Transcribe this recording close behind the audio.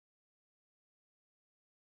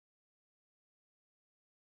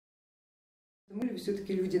Мы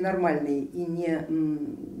все-таки люди нормальные и не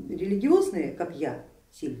религиозные, как я,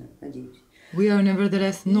 сильно надеюсь. We are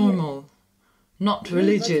nevertheless normal, not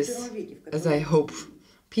religious, as I hope,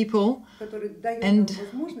 people, and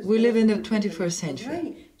we live in the 21st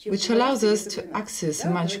century, which allows us to access a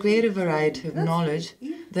much greater variety of knowledge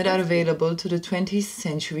that are available to the 20th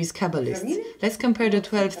century's Kabbalists. Let's compare the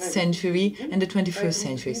 12th century and the 21st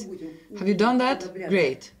centuries. Have you done that?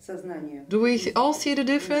 Great. Do we all see the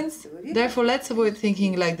difference? Therefore, let's avoid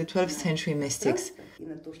thinking like the 12th century mystics.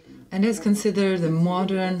 And let's consider the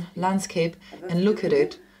modern landscape and look at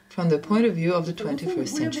it from the point of view of the 21st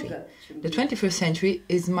century. The 21st century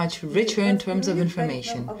is much richer in terms of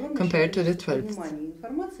information compared to the 12th.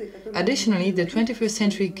 Additionally, the 21st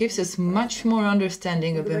century gives us much more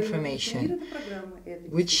understanding of information,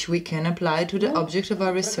 which we can apply to the object of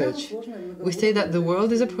our research. We say that the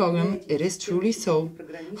world is a program, it is truly so.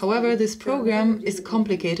 However, this program is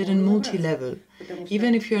complicated and multi-level.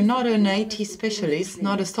 Even if you're not an IT specialist,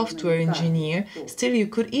 not a software engineer, still you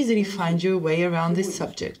could easily find your way around this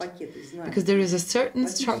subject. Because there is a certain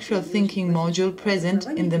structural thinking module present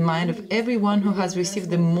in the mind of everyone who has received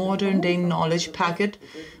the modern-day knowledge packet,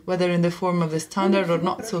 whether in the form of a standard or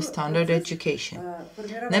not so standard education.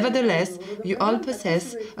 Nevertheless, you all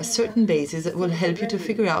possess a certain basis that will help you to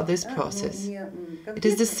figure out this process. It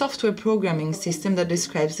is the software programming system that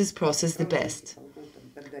describes this process the best.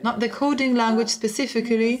 Not the coding language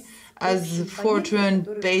specifically, as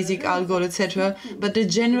FORTRAN, basic, ALGOL, etc., but the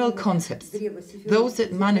general concepts, those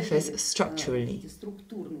that manifest structurally.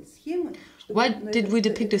 Why did we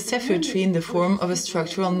depict the Sephiroth tree in the form of a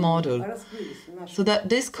structural model? So that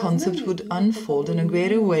this concept would unfold in a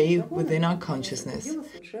greater way within our consciousness,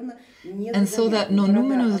 and so that no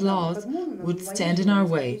numinous laws would stand in our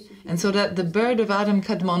way, and so that the bird of Adam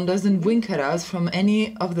Kadmon doesn't wink at us from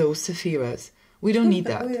any of those Sephiroths. We don't need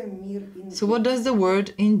that. So what does the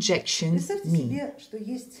word injections mean?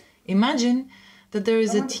 Imagine that there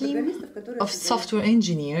is a team of software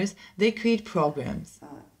engineers, they create programs.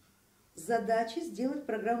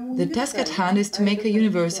 The task at hand is to make a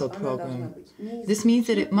universal program. This means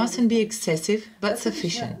that it mustn't be excessive, but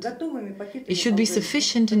sufficient. It should be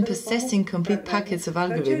sufficient in possessing complete packets of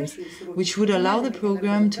algorithms, which would allow the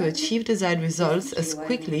program to achieve desired results as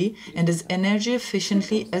quickly and as energy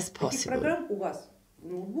efficiently as possible.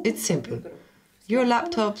 It's simple. Your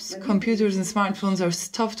laptops, computers and smartphones are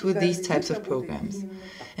stuffed with these types of programs.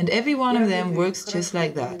 And every one of them works just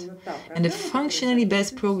like that. And a functionally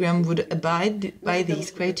best program would abide by these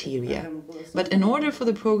criteria. But in order for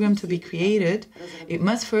the program to be created, it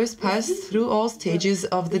must first pass through all stages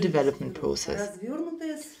of the development process.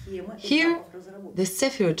 Here, the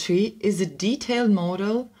Sephiroth tree is a detailed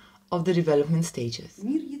model of the development stages.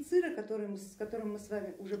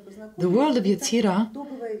 The world of Yetzirah,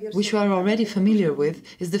 which we are already familiar with,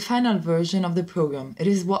 is the final version of the program. It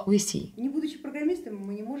is what we see.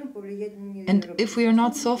 And if we are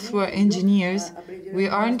not software engineers, we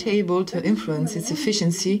aren't able to influence its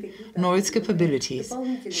efficiency nor its capabilities.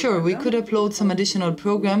 Sure, we could upload some additional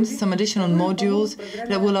programs, some additional modules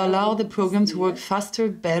that will allow the program to work faster,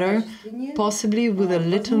 better, possibly with a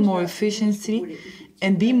little more efficiency,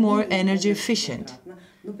 and be more energy efficient.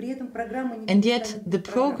 And yet, the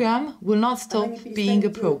program will not stop being a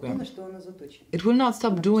program. It will not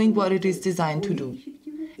stop doing what it is designed to do.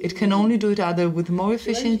 It can only do it either with more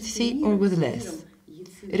efficiency or with less.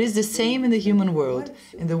 It is the same in the human world.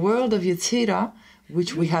 In the world of Yetzirah,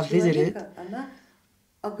 which we have visited,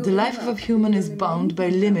 the life of a human is bound by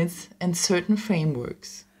limits and certain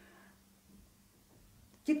frameworks.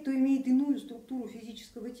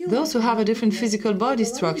 Those who have a different physical body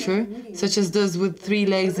structure, such as those with 3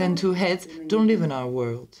 legs and 2 heads, don't live in our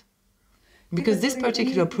world. Because this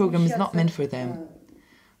particular program is not meant for them.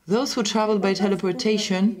 Those who travel by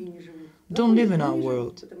teleportation don't live in our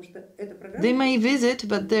world. They may visit,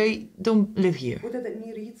 but they don't live here.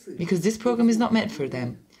 Because this program is not meant for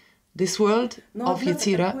them. This world of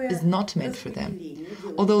Yetzirah is not meant for them.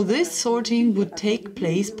 Although this sorting would take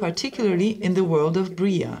place particularly in the world of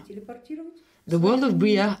Bria. The world of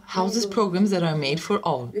Bria houses programs that are made for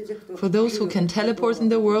all. For those who can teleport in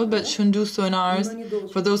the world but shouldn't do so in ours,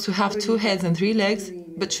 for those who have 2 heads and 3 legs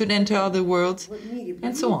but should enter other worlds,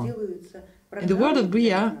 and so on. In the world of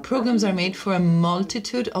Bria, programs are made for a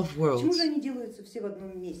multitude of worlds.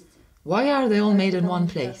 Why are they all made in one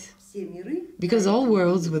place? Because all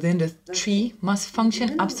worlds within the tree must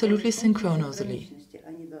function absolutely synchronously.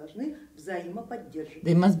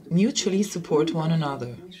 They must mutually support one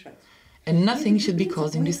another. And nothing should be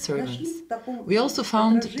causing disturbance. We also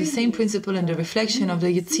found the same principle in the reflection of the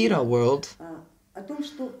Yetzirah world.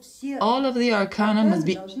 All of the arcana must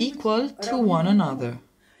be equal to one another.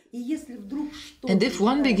 And if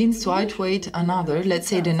one begins to outweigh another, let's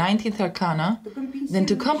say the 19th arcana, then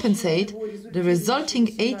to compensate, the resulting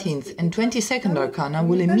 18th and 22nd arcana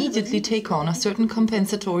will immediately take on a certain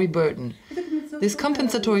compensatory burden. This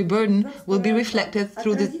compensatory burden will be reflected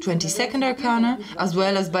through the 22nd arcana as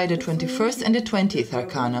well as by the 21st and the 20th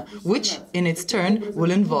arcana, which in its turn will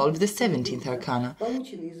involve the 17th arcana.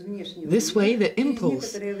 This way, the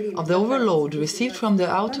impulse of the overload received from the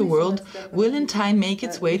outer world will in time make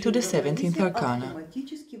its way to the 17th arcana.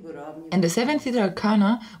 And the 17th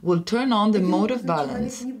arcana will turn on the mode of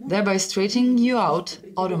balance, thereby straightening you out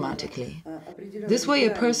automatically. This way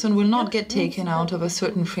a person will not get taken out of a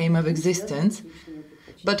certain frame of existence,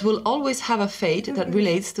 but will always have a fate that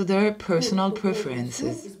relates to their personal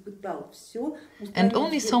preferences. And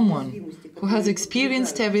only someone who has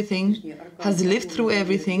experienced everything, has lived through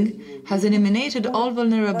everything, has eliminated all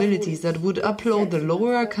vulnerabilities that would upload the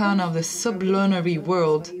lower arcana of the sublunary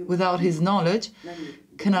world without his knowledge,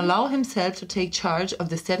 can allow himself to take charge of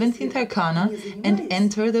the 17th arcana and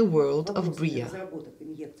enter the world of Bria.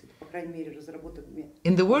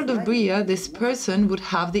 In the world of Bria, this person would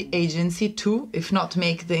have the agency to, if not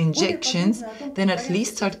make the injections, then at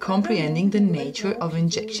least start comprehending the nature of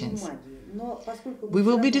injections. We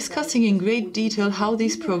will be discussing in great detail how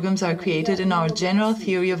these programs are created in our General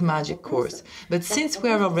Theory of Magic course, but since we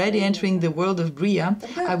are already entering the world of Bria,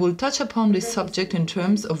 I will touch upon this subject in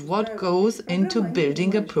terms of what goes into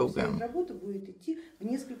building a program.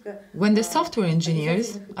 When the software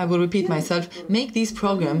engineers, I will repeat myself, make these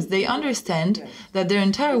programs, they understand that their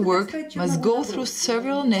entire work must go through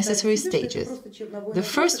several necessary stages. The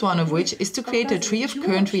first one of which is to create a tree of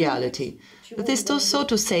current reality. That is so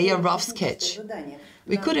to say a rough sketch.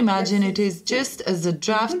 We could imagine it is just as a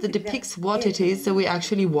draft that depicts what it is that we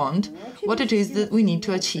actually want, what it is that we need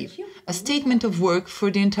to achieve, a statement of work for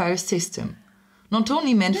the entire system. Not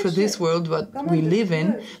only meant for this world what we live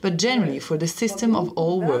in, but generally for the system of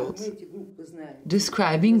all worlds,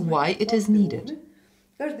 describing why it is needed.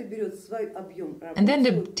 And then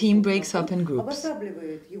the team breaks up in groups.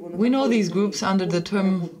 We know these groups under the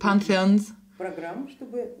term pantheons.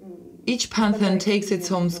 Each pantheon takes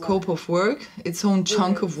its own scope of work, its own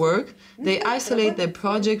chunk of work. They isolate their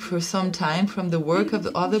project for some time from the work of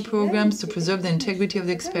the other programs to preserve the integrity of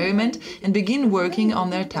the experiment and begin working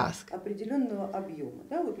on their task.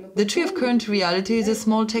 The tree of current reality is a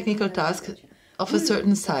small technical task of a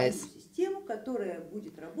certain size.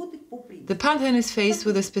 The pantheon is faced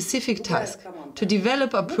with a specific task, to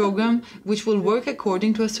develop a program which will work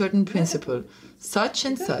according to a certain principle, such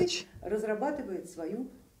and such.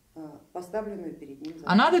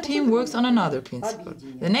 Another team works on another principle.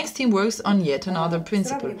 The next team works on yet another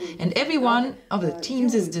principle. And every one of the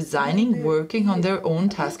teams is designing, working on their own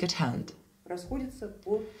task at hand.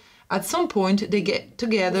 At some point, they get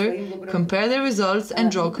together, compare their results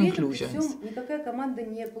and draw conclusions.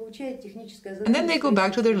 And then they go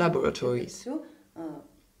back to their laboratories.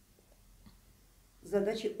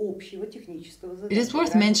 It is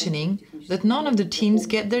worth mentioning that none of the teams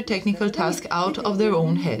get their technical task out of their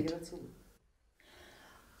own head.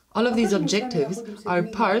 All of these objectives are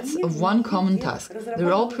parts of one common task.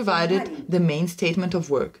 They're all provided the main statement of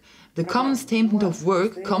work. The common statement of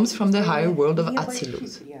work comes from the higher world of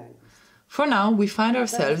Atzilus. For now, we find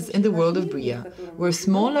ourselves in the world of Bria, where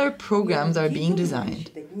smaller programs are being designed,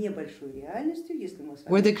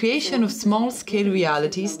 where the creation of small-scale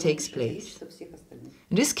realities takes place.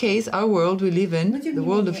 In this case, our world we live in, the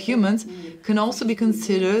world of humans, can also be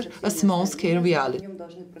considered a small-scale reality,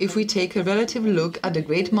 if we take a relative look at the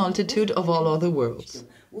great multitude of all other worlds.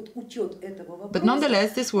 But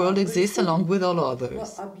nonetheless, this world exists along with all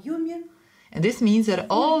others. And this means that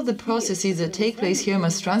all the processes that take place here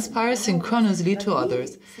must transpire synchronously to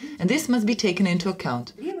others, and this must be taken into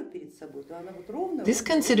account. This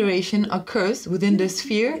consideration occurs within the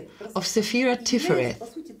sphere of Sephiroth,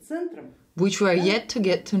 which we are yet to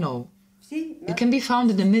get to know. It can be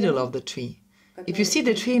found in the middle of the tree. If you see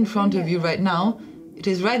the tree in front of you right now, it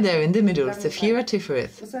is right there in the middle,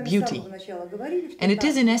 Sephiroth, beauty. And it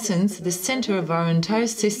is in essence the center of our entire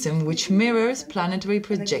system, which mirrors planetary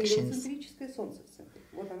projections.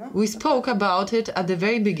 We spoke about it at the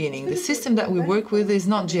very beginning. The system that we work with is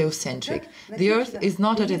not geocentric. The Earth is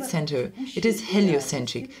not at its center. It is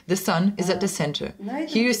heliocentric. The Sun is at the center.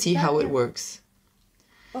 Here you see how it works.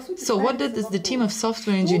 So what does the team of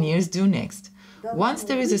software engineers do next? Once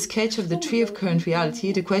there is a sketch of the tree of current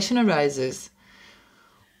reality, the question arises: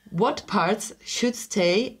 what parts should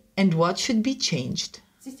stay and what should be changed?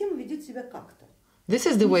 This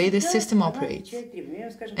is the way the system operates,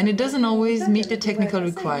 and it doesn't always meet the technical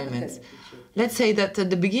requirements. Let's say that at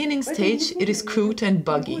the beginning stage it is crude and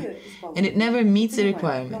buggy, and it never meets the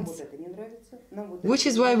requirements. Which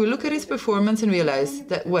is why we look at its performance and realize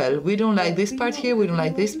that, well, we don't like this part here, we don't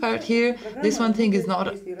like this part here, this one thing is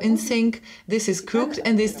not in sync, this is crooked,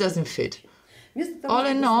 and this doesn't fit. All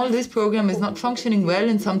in all, this program is not functioning well,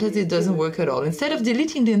 and sometimes it doesn't work at all. Instead of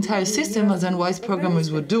deleting the entire system, as unwise programmers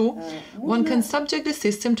would do, one can subject the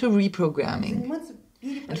system to reprogramming.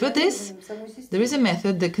 And for this, there is a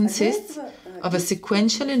method that consists of a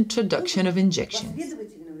sequential introduction of injections.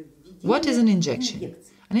 What is an injection?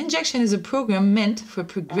 An injection is a program meant for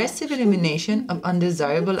progressive elimination of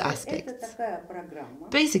undesirable aspects.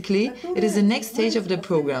 Basically, it is the next stage of the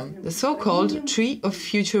program, the so-called tree of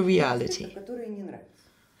future reality.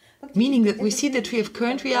 Meaning that we see the tree of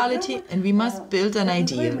current reality and we must build an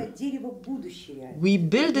ideal. We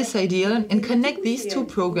build this ideal and connect these two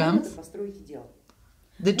programs,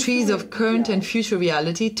 the trees of current and future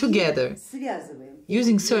reality, together,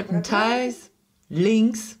 using certain ties,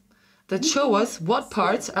 links, that show us what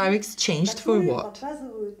parts are exchanged for what.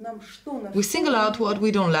 We single out what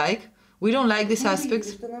we don't like this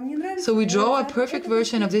aspect, so we draw a perfect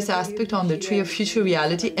version of this aspect on the tree of future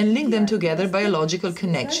reality and link them together by a logical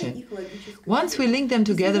connection. Once we link them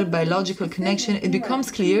together by logical connection, it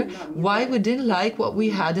becomes clear why we didn't like what we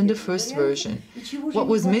had in the first version, what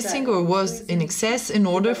was missing or was in excess in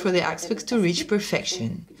order for the aspects to reach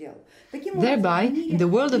perfection. Thereby, in the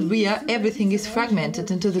world of Bria, everything is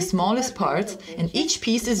fragmented into the smallest parts and each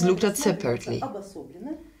piece is looked at separately.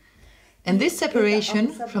 And this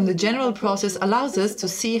separation from the general process allows us to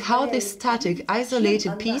see how this static,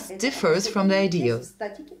 isolated piece differs from the ideal.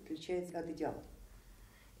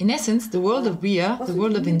 In essence, the world of Bria, the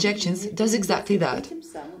world of injections, does exactly that.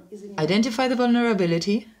 Identify the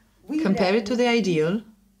vulnerability, compare it to the ideal,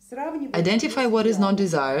 identify what is not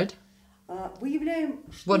desired,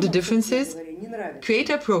 what the difference is, create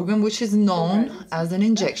a program which is known as an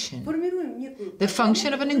injection. The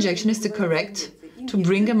function of an injection is to correct, to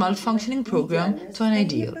bring a malfunctioning program to an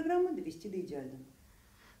ideal.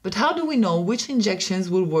 But how do we know which injections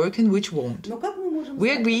will work and which won't?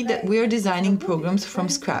 We agreed that we are designing programs from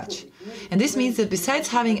scratch. And this means that besides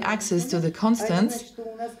having access to the constants,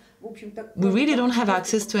 we really don't have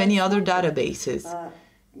access to any other databases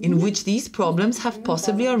in which these problems have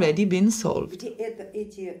possibly already been solved.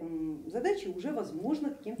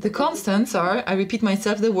 The constants are, I repeat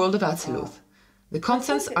myself, the world of Absolute. The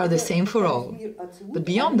constants are the same for all. But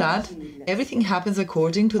beyond that, everything happens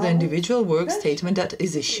according to the individual work statement that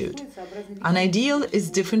is issued. An ideal is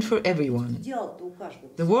different for everyone.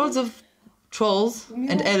 The worlds of trolls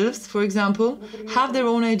and elves, for example, have their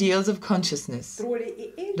own ideals of consciousness,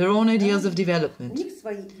 their own ideals of development.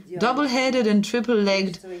 Double-headed and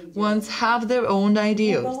triple-legged ones have their own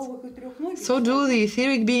ideals. So do the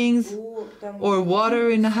etheric beings or water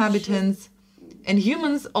inhabitants, and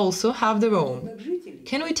humans also have their own.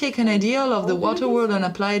 Can we take an ideal of the water world and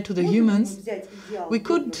apply it to the humans? We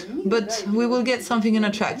could, but we will get something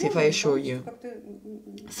unattractive, I assure you.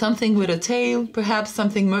 Something with a tail, perhaps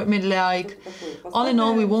something mermaid-like. All in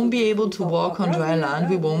all, we won't be able to walk on dry land,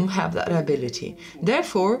 we won't have that ability.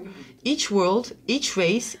 Therefore, each world, each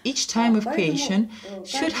race, each time of creation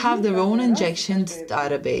should have their own injections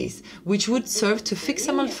database, which would serve to fix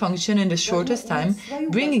a malfunction in the shortest time,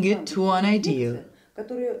 bringing it to an ideal.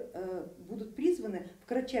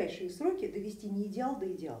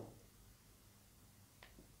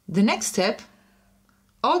 The next step,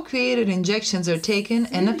 all created injections are taken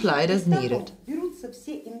and applied as needed.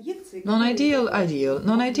 Non-ideal, ideal,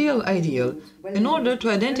 non-ideal, ideal, in order to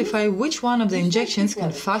identify which one of the injections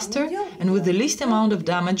can faster and with the least amount of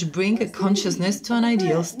damage bring a consciousness to an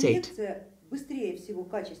ideal state.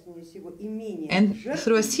 And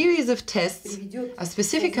through a series of tests, a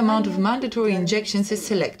specific amount of mandatory injections is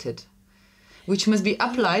selected, which must be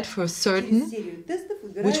applied for certain,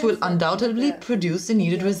 which will undoubtedly produce the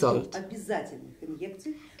needed result.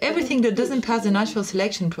 Everything that doesn't pass the natural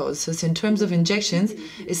selection process in terms of injections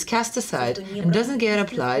is cast aside and doesn't get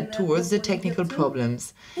applied towards the technical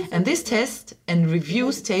problems. And this test and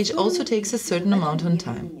review stage also takes a certain amount of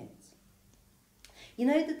time,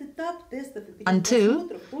 until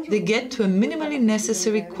they get to a minimally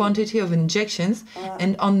necessary quantity of injections,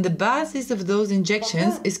 and on the basis of those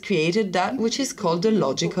injections is created that which is called the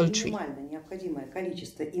logical tree.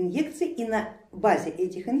 Количество инъекций, и на базе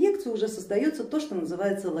этих инъекций уже создается то, что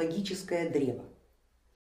называется логическое древо.